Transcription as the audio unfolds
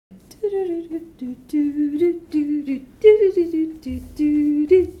Kate,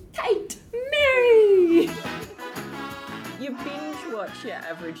 Mary. You binge watch your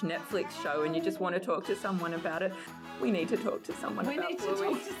average Netflix show and you just want to talk to someone about it. We need to talk to someone about Bluey.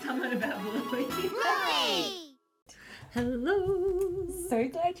 We need to talk to someone about Bluey. Hello. So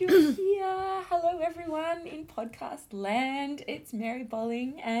glad you're here. Hello, everyone in podcast land. It's Mary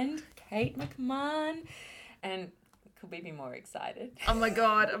Bolling and Kate McMahon. And could we be more excited? Oh my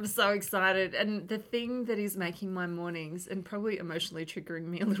God, I'm so excited. And the thing that is making my mornings and probably emotionally triggering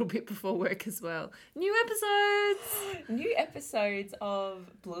me a little bit before work as well. New episodes. New episodes of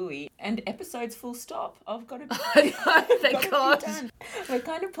Bluey and episodes full stop. I've got to be, I know, thank God. We're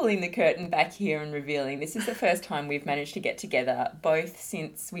kind of pulling the curtain back here and revealing this is the first time we've managed to get together, both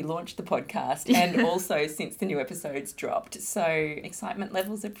since we launched the podcast and also since the new episodes dropped. So excitement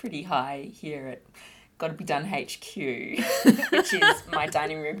levels are pretty high here at Gotta Be Done HQ, which is my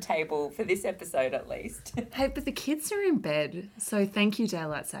dining room table for this episode at least. Hey, but the kids are in bed, so thank you,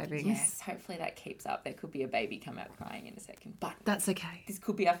 Daylight Savings. Yes, hopefully that keeps up. There could be a baby come out crying in a second, but that's okay. This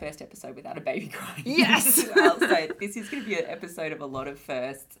could be our first episode without a baby crying. Yes! As well. So this is going to be an episode of a lot of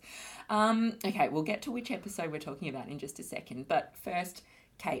firsts. Okay, we'll get to which episode we're talking about in just a second, but first,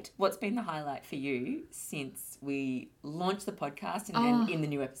 Kate, what's been the highlight for you since we launched the podcast and then in the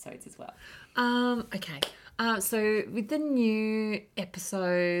new episodes as well? Okay. So with the new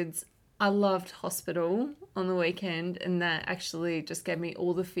episodes, I loved Hospital on the weekend, and that actually just gave me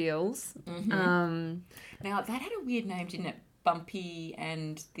all the feels. Mm-hmm. Now, that had a weird name, didn't it? Bumpy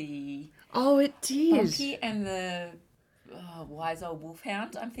and the... Oh, it did. Bumpy and the... Wise Old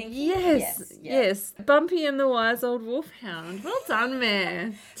Wolfhound, I'm thinking. Yes. Bumpy and the Wise Old Wolfhound. Well done,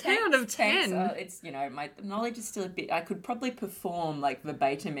 man. 10 out of 10. It's, my knowledge is still a bit... I could probably perform,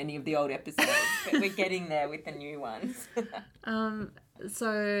 verbatim any of the old episodes, but we're getting there with the new ones.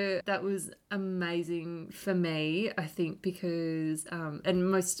 So that was amazing for me, I think, because... and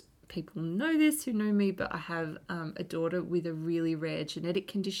most people know this who know me, but I have a daughter with a really rare genetic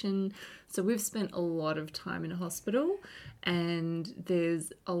condition. So we've spent a lot of time in hospital, and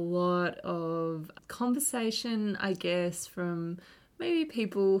there's a lot of conversation, I guess, from maybe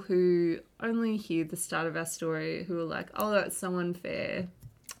people who only hear the start of our story who are like, oh, that's so unfair,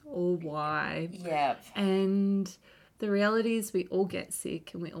 or why. Yeah. And the reality is we all get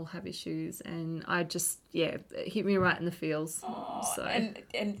sick and we all have issues, and I just, it hit me right in the feels.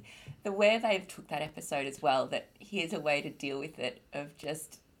 And the way they've took that episode as well, that here's a way to deal with it, of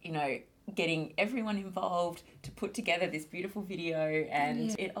just, getting everyone involved to put together this beautiful video,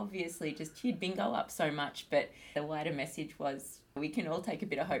 and it obviously just cheered Bingo up so much, but the wider message was we can all take a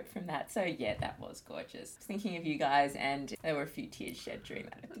bit of hope from that. So that was gorgeous. Thinking of you guys, and there were a few tears shed during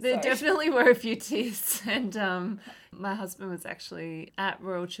that episode. There definitely were a few tears, and my husband was actually at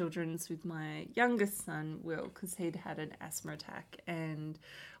Royal Children's with my youngest son, Will, because he'd had an asthma attack, and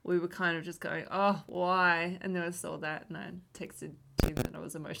we were kind of just going, oh, why? And then I saw that, and I texted Jim that I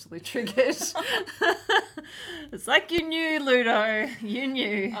was emotionally triggered. It's like you knew, Ludo. You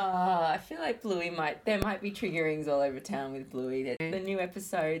knew. I feel like Bluey there might be triggerings all over town with Bluey. The new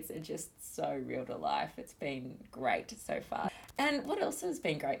episodes are just so real to life. It's been great so far. And what else has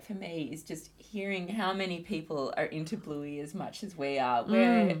been great for me is just hearing how many people are into Bluey as much as we are.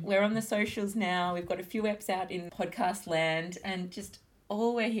 We're on the socials now. We've got a few eps out in podcast land, and just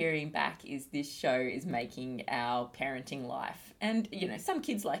all we're hearing back is this show is making our parenting life. And, some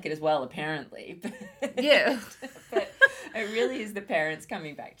kids like it as well, apparently. Yeah. But it really is the parents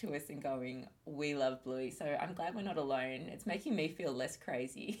coming back to us and going, we love Bluey. So I'm glad we're not alone. It's making me feel less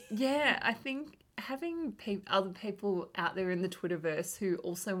crazy. Yeah, I think having other people out there in the Twitterverse who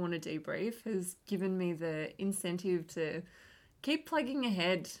also want to debrief has given me the incentive to keep plugging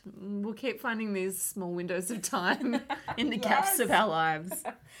ahead. We'll keep finding these small windows of time in the gaps of our lives.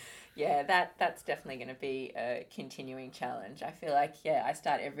 Yeah, that's definitely going to be a continuing challenge. I feel like, I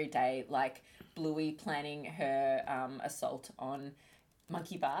start every day like Bluey planning her assault on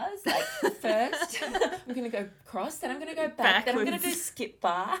monkey bars. Like, first, I'm going to go cross, then I'm going to go back, then I'm going to do skip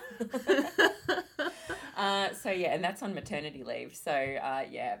bar. And that's on maternity leave. So,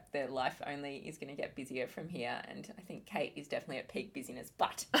 the life only is going to get busier from here. And I think Kate is definitely at peak busyness.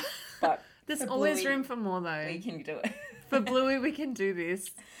 But there's always room for more, though. We can do it. For Bluey, we can do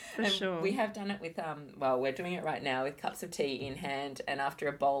this, for sure. We have done it with, we're doing it right now with cups of tea in hand and after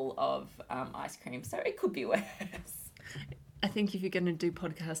a bowl of ice cream. So it could be worse. I think if you're going to do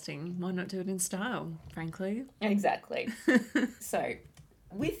podcasting, why not do it in style, frankly? Exactly. So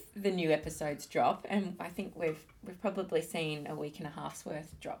with the new episodes drop, and I think we've probably seen a week and a half's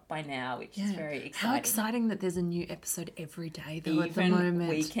worth drop by now, which is very exciting. How exciting that there's a new episode every day, though, Even at the moment.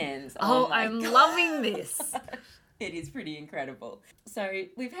 Weekends. Oh, my I'm God. loving this. It is pretty incredible. So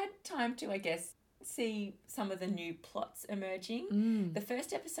we've had time to, I guess, see some of the new plots emerging. The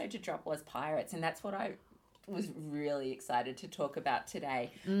first episode to drop was Pirates, and that's what I was really excited to talk about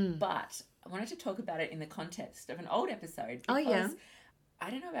today. But I wanted to talk about it in the context of an old episode. Because I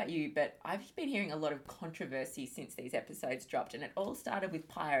don't know about you, but I've been hearing a lot of controversy since these episodes dropped, and it all started with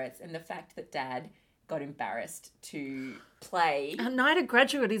Pirates and the fact that Dad got embarrassed to play. Our NIDA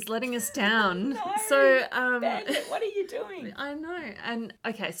graduate is letting us down. No, so, Bandit, what are you doing? I know. And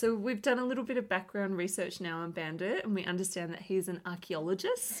okay, so we've done a little bit of background research now on Bandit, and we understand that he's an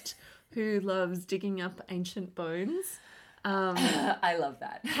archaeologist who loves digging up ancient bones. I love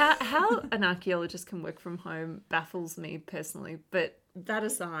that. How an archaeologist can work from home baffles me personally, but that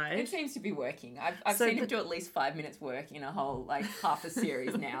aside, It seems to be working. I've seen him do at least 5 minutes work in a whole, half a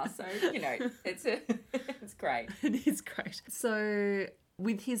series now. So, it's great. it is great. So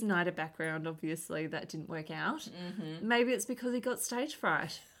with his NIDA background, obviously that didn't work out. Maybe it's because he got stage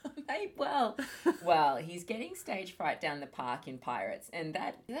fright. Well, he's getting stage fright down the park in Pirates, and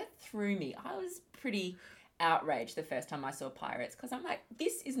that threw me. I was pretty outraged the first time I saw Pirates, because I'm like,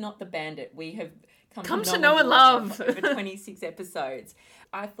 this is not the Bandit we have come to know and love over 26 episodes.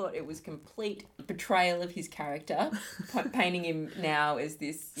 I thought it was complete betrayal of his character, painting him now as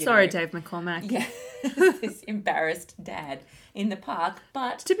this... Sorry, Dave McCormack. Yeah, this embarrassed dad in the park.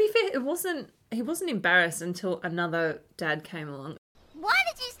 But to be fair, he wasn't embarrassed until another dad came along. Why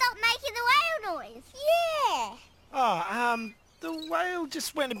did you stop making the whale noise? Yeah. Oh, the whale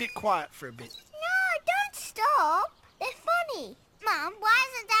just went a bit quiet for a bit. No, don't stop. They're funny. Mum, why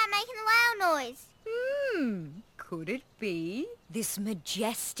isn't Dad making the whale noise? Could it be? This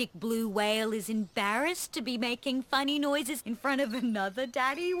majestic blue whale is embarrassed to be making funny noises in front of another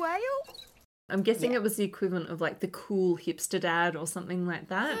daddy whale? I'm guessing it was the equivalent of the cool hipster dad or something like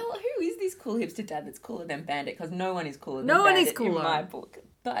that. well, who is this cool hipster dad that's cooler than Bandit? Because no one is cooler than No one Bandit is cooler. in my book.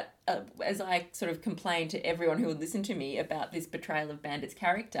 But as I sort of complained to everyone who would listen to me about this betrayal of Bandit's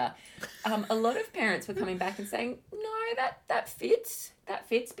character, a lot of parents were coming back and saying, no, that fits. That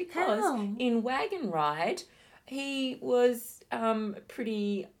fits because How? in Wagon Ride, he was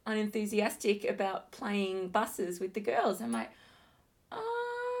pretty unenthusiastic about playing buses with the girls. I'm like,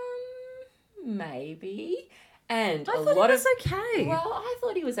 maybe. And I thought he was okay. Well, I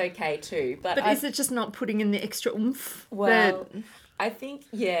thought he was okay too. But is it just not putting in the extra oomph? Well, I think,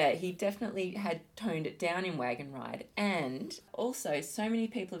 he definitely had toned it down in Wagon Ride. And also, so many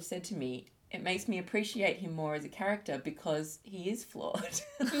people have said to me, it makes me appreciate him more as a character because he is flawed.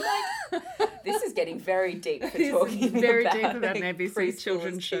 I'm like, this is getting very deep for talking very about deep about an a ABC preschool's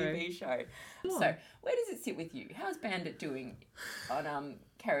children's show. TV show. So, where does it sit with you? How's Bandit doing on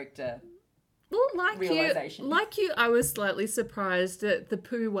character? Well, realisation. like you, I was slightly surprised that the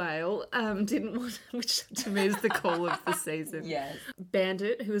poo whale didn't want, which to me is the call of the season. Yes.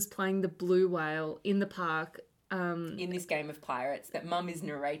 Bandit, who was playing the blue whale in the park. In this game of Pirates that Mum is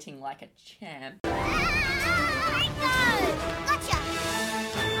narrating like a champ. Gotcha.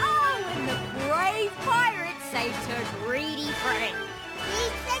 Oh, and the brave pirate saved her greedy friend.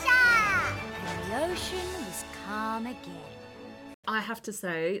 Big pleasure. And the ocean was calm again. I have to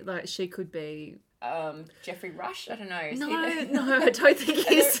say, she could be. Jeffrey Rush? I don't know. Is No, he no, I don't think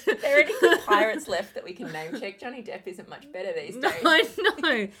he's. Are there any good pirates left that we can name check? Johnny Depp isn't much better these days.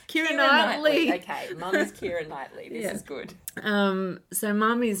 No. Keira Knightley. Okay, Mum is Keira Knightley. This is good. So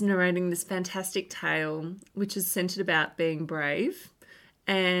Mum is narrating this fantastic tale, which is centred about being brave.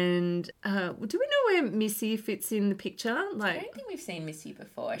 And do we know where Missy fits in the picture? I don't think we've seen Missy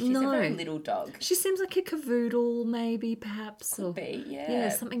before. She's No. a very little dog. She seems like a cavoodle, maybe, perhaps. Could be, yeah. Yeah,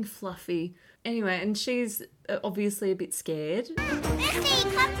 something fluffy. Anyway, and she's obviously a bit scared. Missy,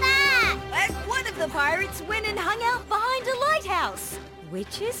 come back. And one of the pirates went and hung out behind a lighthouse,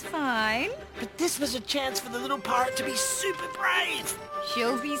 which is fine. But this was a chance for the little pirate to be super brave.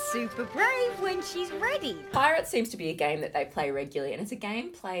 She'll be super brave when she's ready. Pirates seems to be a game that they play regularly, and it's a game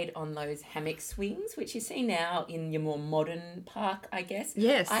played on those hammock swings, which you see now in your more modern park, I guess.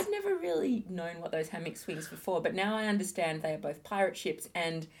 Yes. I'd never really known what those hammock swings were for, but now I understand they are both pirate ships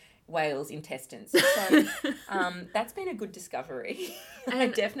and whales' intestines. So that's been a good discovery. I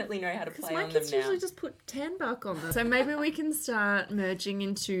definitely know how to play My on them kids now. usually just put tanbuck on them. So maybe we can start merging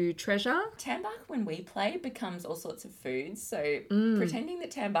into treasure. Tambuck, when we play, becomes all sorts of foods. So pretending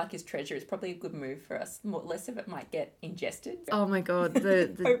that Tambuck is treasure is probably a good move for us. Less of it might get ingested. Oh my god,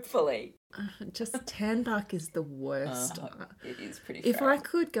 the Hopefully. Just Tanbuck is the worst. It is pretty If feral. I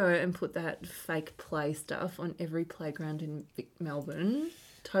could go and put that fake play stuff on every playground in Melbourne,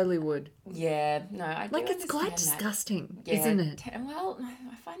 totally would. Yeah, no, I do Like, it's quite understand that. disgusting, Yeah, isn't it? Well,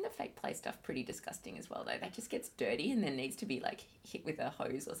 I find the fake play stuff pretty disgusting as well, though. That just gets dirty and then needs to be, like, hit with a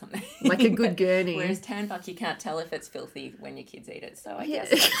hose or something. Like a good gurney. Whereas Tanbuck, you can't tell if it's filthy when your kids eat it. So I Yeah.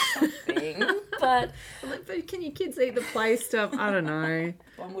 guess that's something. But Like, but can your kids eat the play stuff? I don't know.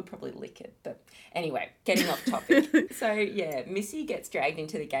 one would probably lick it. But anyway, getting off topic. So, yeah, Missy gets dragged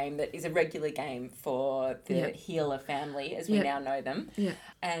into the game that is a regular game for the Yeah. Healer family, as we Yeah. now know them. Yeah.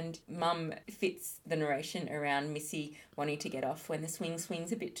 And Mum fits the narration around Missy wanting to get off when the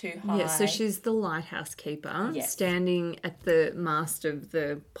swing's a bit too high. Yeah, so she's the lighthouse keeper, Yes. standing at the mast of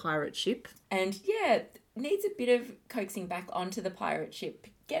the pirate ship. And yeah, needs a bit of coaxing back onto the pirate ship,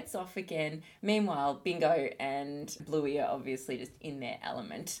 gets off again. Meanwhile, Bingo and Bluey are obviously just in their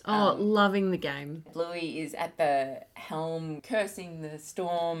element. Oh, loving the game. Bluey is at the helm, cursing the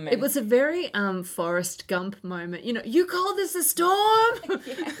storm. And It was a very Forrest Gump moment. You know, you call this a storm? There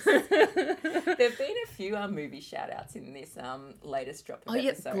have been a few movie shout-outs in this latest drop of Oh,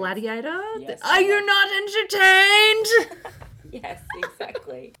 yeah, episodes. Gladiator? Yes, Are you not entertained? Yes,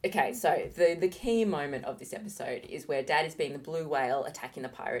 exactly. Okay, so the key moment of this episode is where Dad is being the blue whale attacking the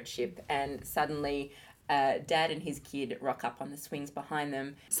pirate ship, and suddenly Dad and his kid rock up on the swings behind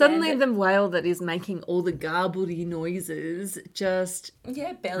them. Suddenly and, the whale that is making all the garbledy noises just...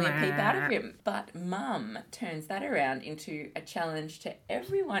 yeah, barely a peep out of him. But Mum turns that around into a challenge to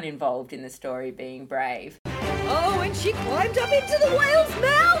everyone involved in the story being brave. Oh, and she climbed up into the whale's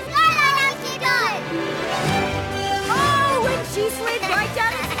mouth! No, she don't. Oh, and she slid right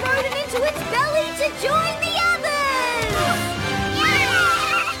down its throat and into its belly to join the others!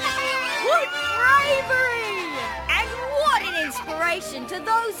 What bravery! And what an inspiration to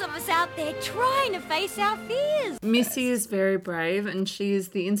those of us out there trying to face our fears! Missy is very brave, and she is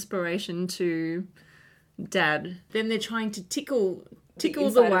the inspiration to Dad. Then they're trying to tickle the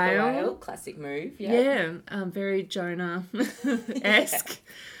Inside of whale. Classic move. Yeah, very Jonah-esque.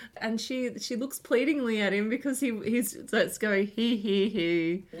 And she looks pleadingly at him because he's that's going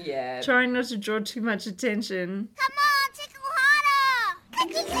he, Yeah. trying not to draw too much attention. Come on, tickle harder.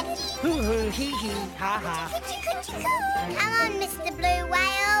 Cookie, cookie. Hoo-hoo, hee-hee, ha-ha. Cookie, cookie, coo. Come on, Mr. Blue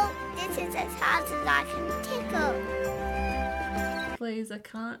Whale. This is as hard as I can tickle. Please, I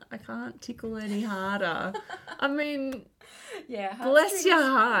can't tickle any harder. I mean, Yeah. Bless your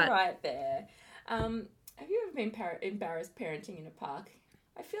heartstrings heart. Right there. Have you ever been embarrassed parenting in a park?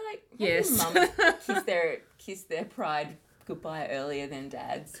 I feel like maybe Yes. mums kiss their pride goodbye earlier than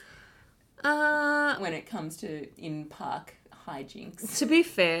dads when it comes to in-park hijinks. to be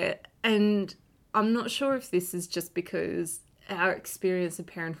fair, and I'm not sure if this is just because our experience of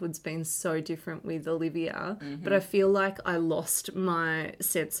parenthood's been so different with Olivia, but I feel like I lost my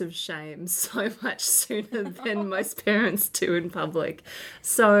sense of shame so much sooner than most parents do in public.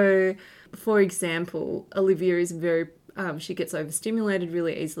 So, for example, Olivia is very she gets overstimulated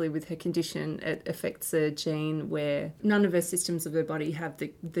really easily with her condition. It affects a gene where none of her systems of her body have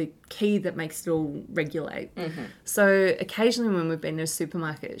the key that makes it all regulate. So occasionally when we've been in a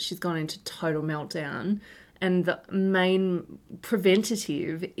supermarket, she's gone into total meltdown. And the main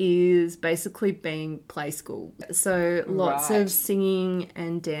preventative is basically being play school. So lots Right. of singing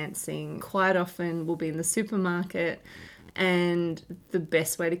and dancing. Quite often we'll be in the supermarket, and the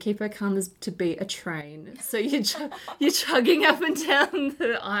best way to keep her calm is to be a train. So you're chugging up and down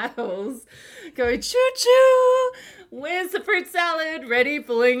the aisles, go choo-choo, where's the fruit salad, ready,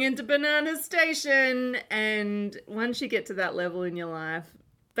 pulling into banana station. And once you get to that level in your life,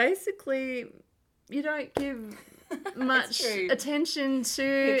 basically you don't give much true. attention to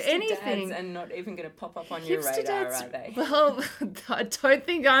Hipster anything. dads are not even going to pop up on your radar, are they? Well, I don't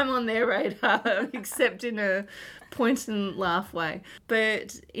think I'm on their radar, except in a point and laugh way.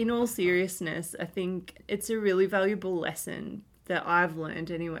 But in all seriousness, I think it's a really valuable lesson that I've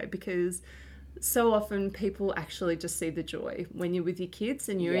learned anyway, because so often people actually just see the joy when you're with your kids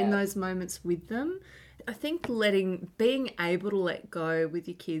and you're in Yeah. those moments with them. I think being able to let go with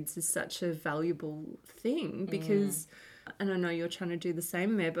your kids is such a valuable thing because, and I know you're trying to do the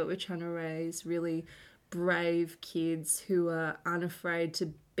same, Mare, but we're trying to raise really brave kids who are unafraid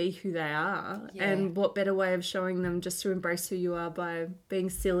to be who they are. Yeah. And what better way of showing them just to embrace who you are by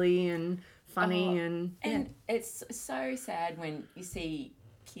being silly and funny and it's so sad when you see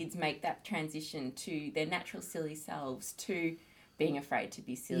kids make that transition to their natural silly selves to being afraid to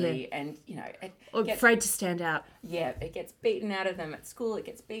be silly, and or gets, afraid to stand out. yeah, it gets beaten out of them at school. It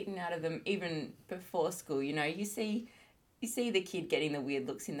gets beaten out of them even before school. You see You see the kid getting the weird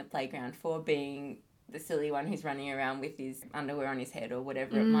looks in the playground for being the silly one who's running around with his underwear on his head or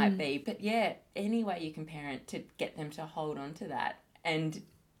whatever it might be. But yeah, any way you can parent to get them to hold on to that. And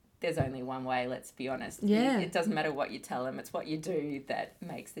there's only one way, let's be honest. Yeah. It doesn't matter what you tell them, it's what you do that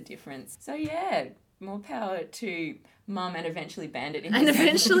makes the difference. So yeah, more power to Mum and eventually Bandit. And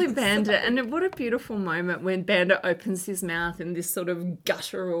eventually Bandit. And what a beautiful moment when Bandit opens his mouth in this sort of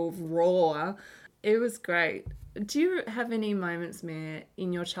guttural roar. It was great. Do you have any moments, Mare,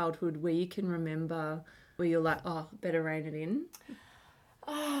 in your childhood where you can remember where you're like, oh, better rein it in?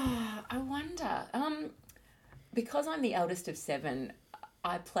 Oh, I wonder. Because I'm the eldest of 7,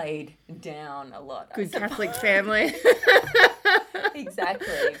 I played down a lot. Good Catholic family.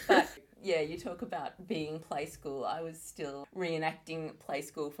 Exactly. But yeah, you talk about being play school. I was still reenacting play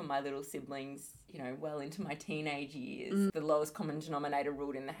school for my little siblings, you know, well into my teenage years. The lowest common denominator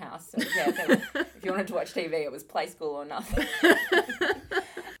ruled in the house. So yeah, if you wanted to watch TV, it was play school or nothing.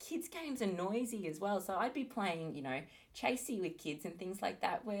 Kids' games are noisy as well. So I'd be playing, you know, chasey with kids and things like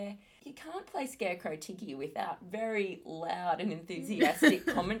that where you can't play Scarecrow Tiggy without very loud and enthusiastic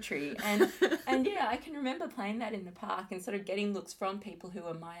commentary. And yeah, I can remember playing that in the park and sort of getting looks from people who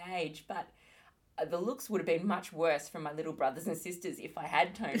are my age, but the looks would have been much worse from my little brothers and sisters if I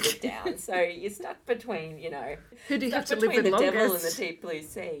had toned it down. So you're stuck between, you know, Who do you have to between live with the devil and the longest? deep blue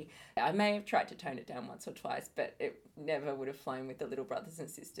sea. I may have tried to tone it down once or twice, but it never would have flown with the little brothers and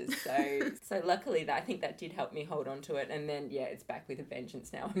sisters. So luckily, I think that did help me hold on to it. And then, yeah, it's back with a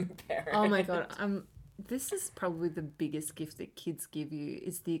vengeance now. I'm a parent. Oh my God. This is probably the biggest gift that kids give you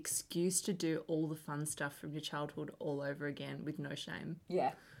is the excuse to do all the fun stuff from your childhood all over again with no shame.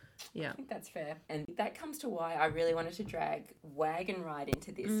 Yeah. Yeah. I think that's fair. And that comes to why I really wanted to drag Wagon Ride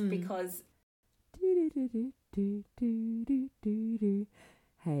into this because...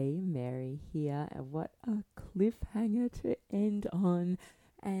 Hey, Mary here. What a cliffhanger to end on.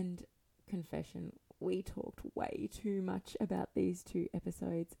 And confession, we talked way too much about these 2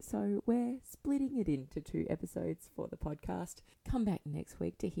 episodes, so we're splitting it into 2 episodes for the podcast. Come back next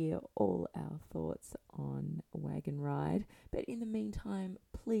week to hear all our thoughts on Wagon Ride. But in the meantime,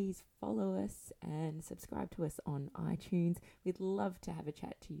 please follow us and subscribe to us on iTunes. We'd love to have a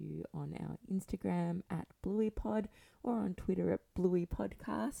chat to you on our Instagram at BlueyPod or on Twitter at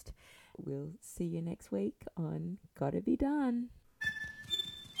BlueyPodcast. We'll see you next week on Gotta Be Done.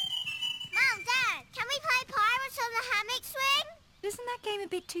 Mum, Dad, can we play Pirates on the hammock swing? Isn't that game a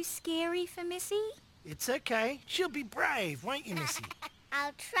bit too scary for Missy? It's okay. She'll be brave, won't you, Missy?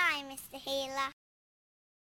 I'll try, Mr. Healer.